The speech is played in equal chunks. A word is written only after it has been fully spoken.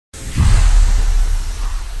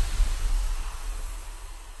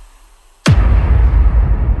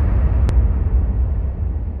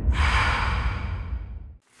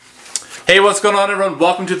Hey, what's going on, everyone?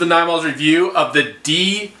 Welcome to the 9 review of the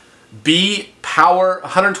DBPower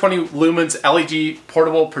 120 lumens LED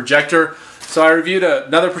portable projector. So I reviewed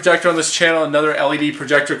another projector on this channel, another LED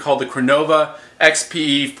projector called the Cronova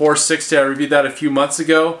XPE 460. I reviewed that a few months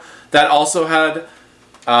ago. That also had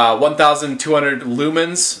 1,200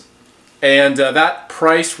 lumens, and that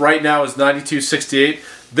price right now is $92.68.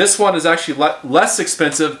 This one is actually less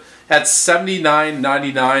expensive at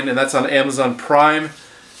 $79.99, and that's on Amazon Prime.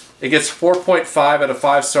 It gets 4.5 out of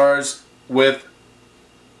 5 stars with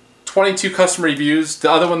 22 customer reviews.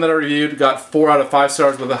 The other one that I reviewed got 4 out of 5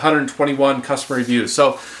 stars with 121 customer reviews.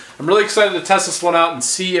 So I'm really excited to test this one out and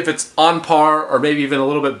see if it's on par or maybe even a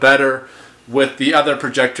little bit better with the other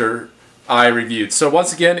projector I reviewed. So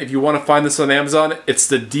once again, if you want to find this on Amazon, it's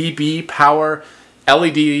the DBPower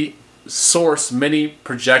LED Source Mini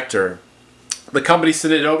Projector. The company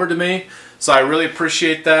sent it over to me, so I really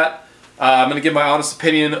appreciate that. I'm going to give my honest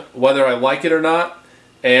opinion whether I like it or not,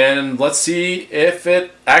 and let's see if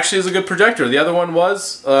it actually is a good projector. The other one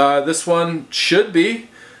was, this one should be.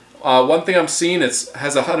 One thing I'm seeing, it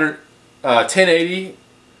has 1080,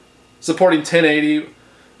 supporting 1080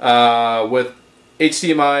 with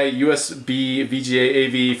HDMI, USB,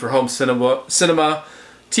 VGA, AV for home cinema,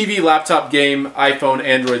 TV, laptop, game, iPhone,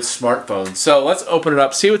 Android, smartphone. So let's open it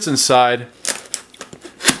up, see what's inside.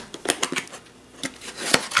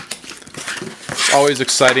 Always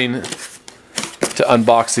exciting to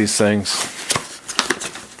unbox these things.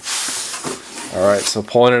 Alright, so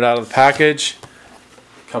pulling it out of the package,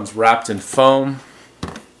 comes wrapped in foam.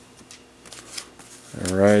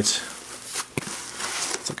 Alright,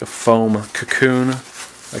 it's like a foam cocoon.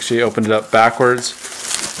 Actually opened it up backwards.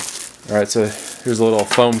 Alright, so here's a little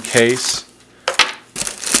foam case.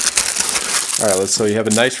 Alright, so you have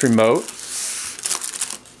a nice remote.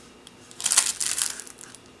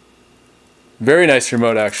 Very nice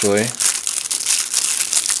remote, actually.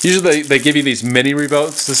 Usually they give you these mini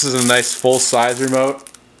remotes. This is a nice full-size remote.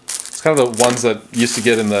 It's kind of the ones that used to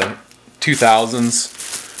get in the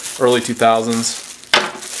 2000s, early 2000s.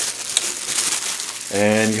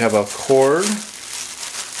 And you have a cord.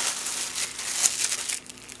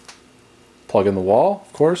 Plug in the wall,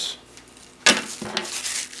 of course.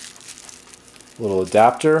 A little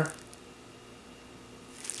adapter.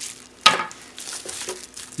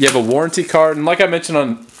 You have a warranty card, and like I mentioned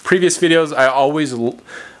on previous videos, I always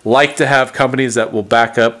like to have companies that will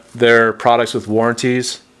back up their products with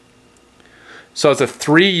warranties. So it's a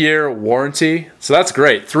 3-year warranty, so that's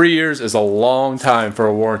great. 3 years is a long time for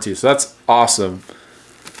a warranty, so that's awesome.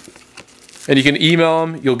 And you can email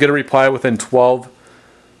them, you'll get a reply within 12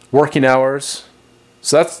 working hours.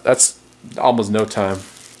 So that's almost no time.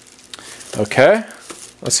 Okay,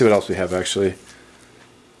 let's see what else we have actually.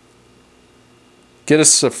 Get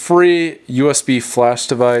us a free USB flash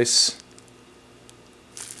device.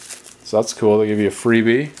 So that's cool, they give you a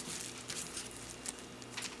freebie.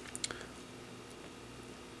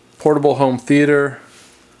 Portable home theater.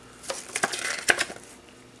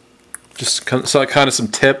 Just kind of some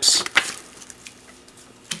tips.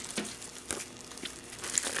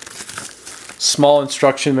 Small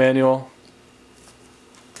instruction manual.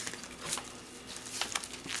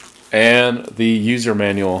 And the user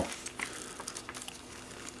manual.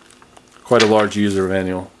 Quite a large user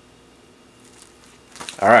manual.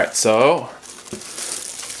 Alright, so,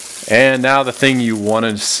 and now the thing you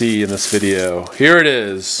wanted to see in this video. Here it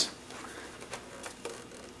is.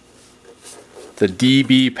 The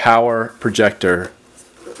DBPower projector.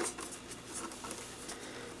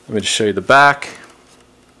 Let me just show you the back.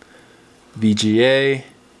 VGA,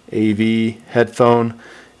 AV, headphone,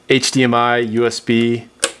 HDMI, USB,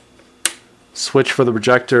 switch for the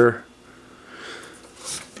projector.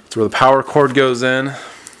 That's where the power cord goes in.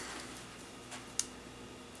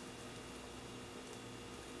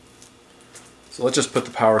 So let's just put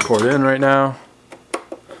the power cord in right now.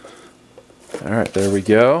 Alright, there we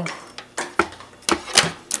go.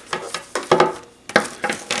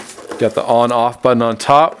 Got the on-off button on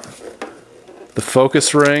top. The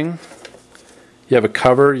focus ring. You have a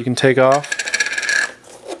cover you can take off.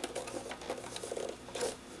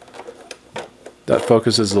 That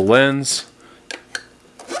focuses the lens.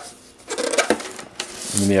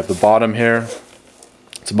 And then you have the bottom here.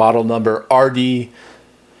 It's model number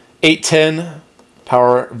RD810,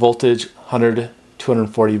 power voltage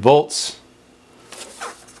 240 volts.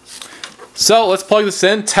 So let's plug this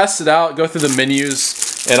in, test it out, go through the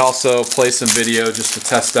menus, and also play some video just to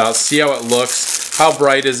test out, see how it looks, how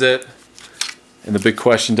bright is it, and the big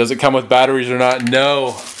question, does it come with batteries or not?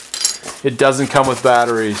 No, it doesn't come with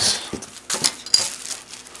batteries.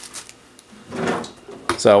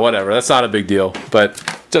 So whatever, that's not a big deal, but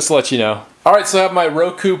Just to let you know. Alright, so I have my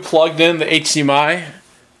Roku plugged in, the HDMI,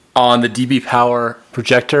 on the DBPower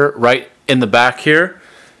projector right in the back here.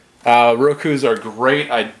 Rokus are great.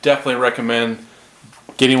 I definitely recommend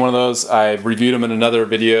getting one of those. I reviewed them in another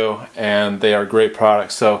video and they are great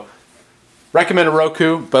products. So recommend a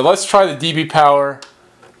Roku, but let's try the DBPower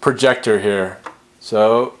projector here.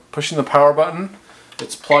 So pushing the power button,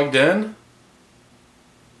 it's plugged in.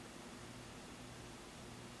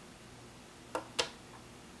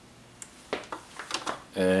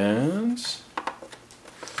 And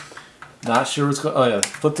not sure what's going on. Oh yeah,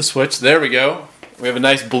 flip the switch. There we go. We have a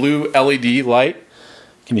nice blue LED light.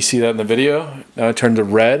 Can you see that in the video? Now it turned to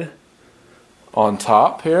red on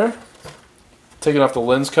top here. Taking off the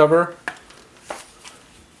lens cover.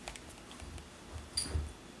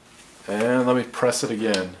 And let me press it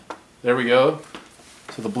again. There we go.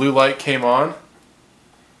 So the blue light came on.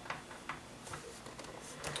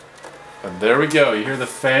 And there we go. You hear the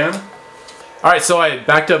fan? Alright, so I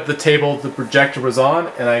backed up the table the projector was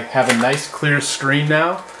on, and I have a nice clear screen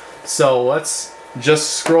now. So let's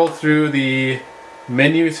just scroll through the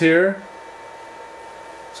menus here.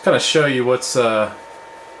 Just kind of show you what's so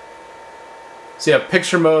you have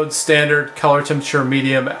picture mode, standard, color temperature,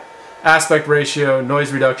 medium, aspect ratio,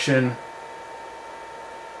 noise reduction,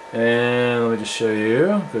 and let me just show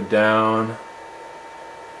you. Go down.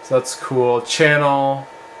 So that's cool. Channel,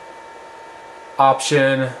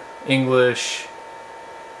 option, English,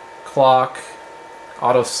 clock,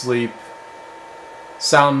 auto sleep,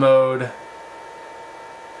 sound mode,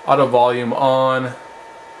 auto volume on.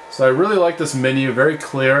 So I really like this menu, very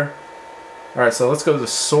clear. Alright, so let's go to the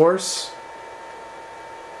source.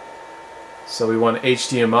 So we want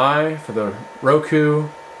HDMI for the Roku.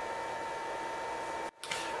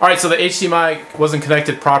 Alright, so the HDMI wasn't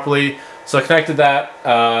connected properly. So I connected that,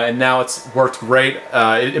 and now it's worked great.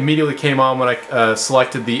 It immediately came on when I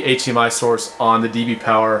selected the HDMI source on the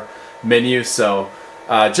DBPower menu. So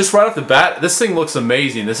just right off the bat, this thing looks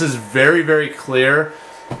amazing. This is very, very clear.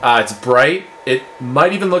 It's bright. It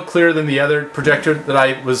might even look clearer than the other projector that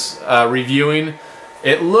I was reviewing.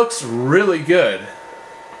 It looks really good.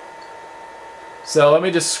 So let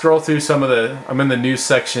me just scroll through some of the... I'm in the news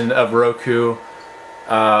section of Roku.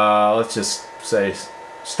 Let's just say...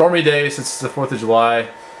 Stormy day since it's the 4th of July,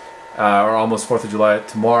 or almost 4th of July.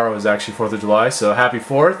 Tomorrow is actually 4th of July, so happy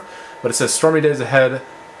 4th. But it says stormy days ahead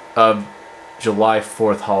of July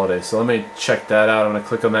 4th holiday. So let me check that out. I'm going to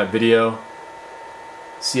click on that video,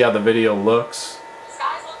 see how the video looks.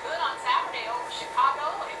 Skies look good on Saturday over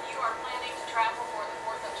Chicago if you are planning to travel for the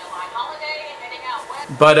 4th of July holiday and heading out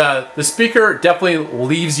west. But the speaker definitely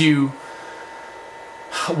leaves you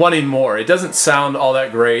wanting more. It doesn't sound all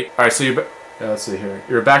that great. Alright, so let's see here.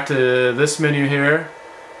 You're back to this menu here.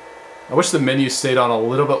 I wish the menu stayed on a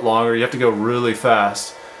little bit longer. You have to go really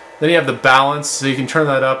fast. Then you have the balance, so you can turn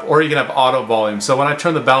that up, or you can have auto volume. So when I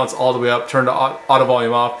turn the balance all the way up, turn the auto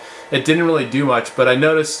volume off, it didn't really do much, but I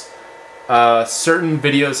noticed certain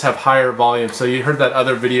videos have higher volume. So you heard that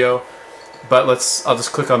other video, but I'll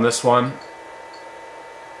just click on this one,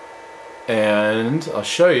 and I'll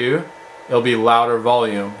show you. It'll be louder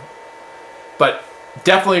volume. But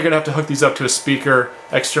definitely you're going to have to hook these up to a speaker,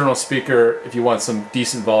 external speaker, if you want some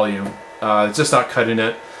decent volume. It's just not cutting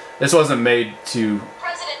it. This wasn't made to...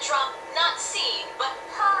 President Trump not seen, but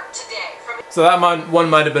heard today from... So that one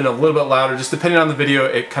might have been a little bit louder. Just depending on the video,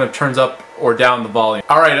 it kind of turns up or down the volume.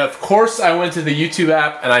 Alright, of course I went to the YouTube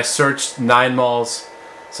app and I searched 9malls.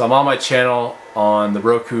 So I'm on my channel on the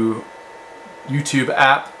Roku YouTube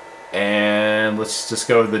app. And let's just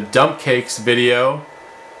go to the Dump Cakes video.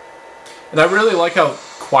 And I really like how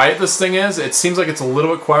quiet this thing is. It seems like it's a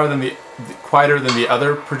little bit quieter than the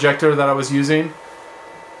other projector that I was using.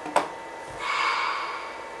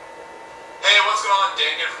 Hey, what's going on?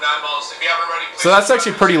 Dan here from 9malls. If you haven't already, So that's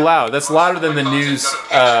actually pretty loud. That's louder than the news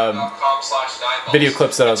video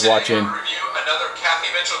clips that I was watching. Today we're going to review another Kathy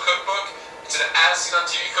Mitchell cookbook. It's an as seen on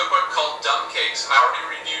TV cookbook called Dump Cakes. I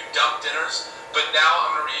already reviewed Dump Dinners, but now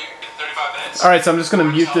I'm going to review in 35 minutes. Alright, so I'm just going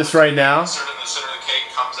to mute this right now. Insert in the center of the cake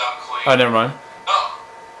comes out clean. Oh, never mind. Oh.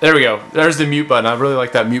 There we go. There's the mute button. I really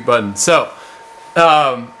like that mute button. So,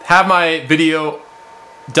 have my video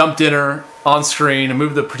Dump Dinner on screen and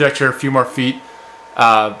move the projector a few more feet,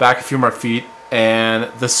 back a few more feet,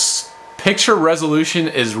 and the picture resolution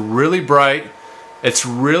is really bright. It's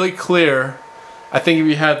really clear. I think if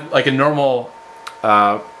you had like a normal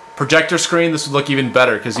projector screen, this would look even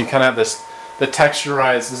better because you kind of have the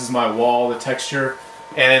texturized. This is my wall, the texture.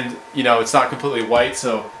 And you know, it's not completely white,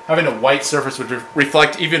 so having a white surface would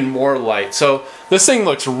reflect even more light. So this thing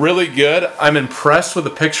looks really good. I'm impressed with the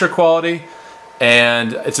picture quality,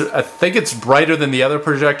 and I think it's brighter than the other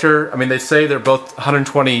projector. I mean, they say they're both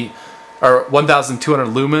 120 or 1,200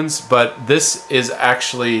 lumens, but this is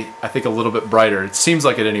actually, I think, a little bit brighter. It seems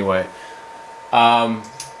like it anyway.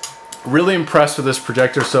 Really impressed with this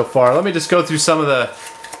projector so far. Let me just go through some of the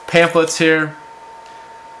pamphlets here.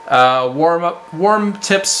 Warm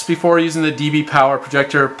tips before using the DBPower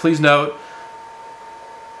projector. Please note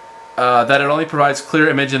that it only provides clear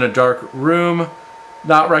image in a dark room.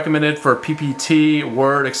 Not recommended for PPT,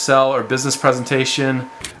 Word, Excel, or business presentation.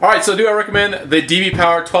 Alright, so do I recommend the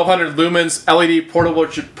DBPower 1200 lumens LED portable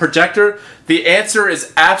projector? The answer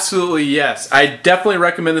is absolutely yes. I definitely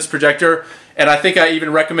recommend this projector, and I think I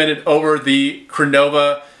even recommend it over the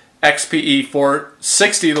Cronova XPE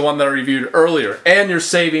 460, the one that I reviewed earlier. And you're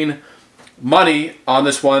saving money on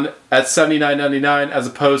this one at $79.99 as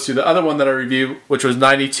opposed to the other one that I reviewed, which was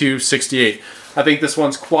 $92.68. I think this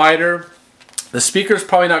one's quieter. The speaker's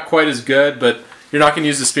probably not quite as good, but you're not going to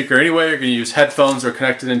use the speaker anyway. You're going to use headphones or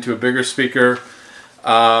connect it into a bigger speaker.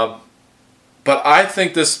 But I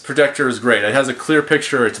think this projector is great. It has a clear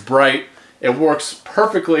picture. It's bright. It works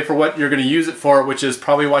perfectly for what you're going to use it for, which is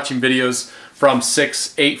probably watching videos from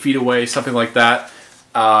 6-8 feet away, something like that.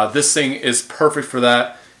 This thing is perfect for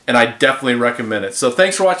that, and I definitely recommend it. So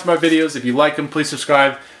thanks for watching my videos. If you like them, please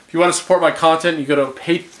subscribe. If you want to support my content, you can go to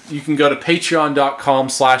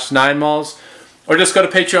patreon.com/9malls, or just go to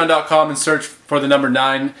patreon.com and search for the number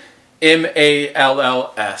 9,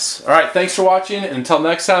 MALLS. All right, thanks for watching, and until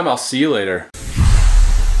next time, I'll see you later.